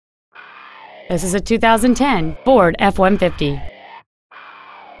This is a 2010 Ford F-150.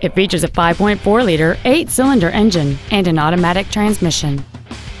 It features a 5.4-liter, 8-cylinder engine and an automatic transmission.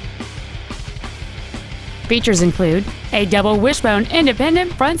 Features include a double wishbone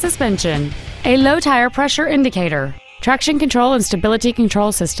independent front suspension, a low tire pressure indicator, traction control and stability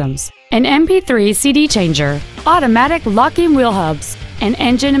control systems, an MP3 CD changer, automatic locking wheel hubs, an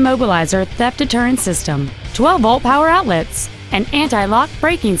engine immobilizer theft deterrent system, 12-volt power outlets, an anti-lock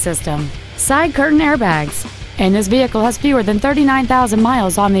braking system, side curtain airbags, and this vehicle has fewer than 39,000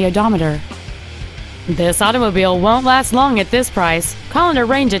 miles on the odometer. This automobile won't last long at this price. Call and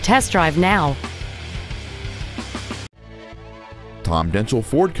arrange a test drive now. Tom Denchel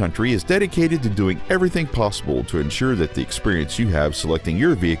Ford Country is dedicated to doing everything possible to ensure that the experience you have selecting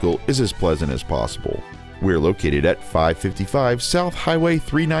your vehicle is as pleasant as possible. We are located at 555 South Highway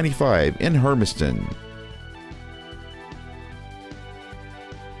 395 in Hermiston.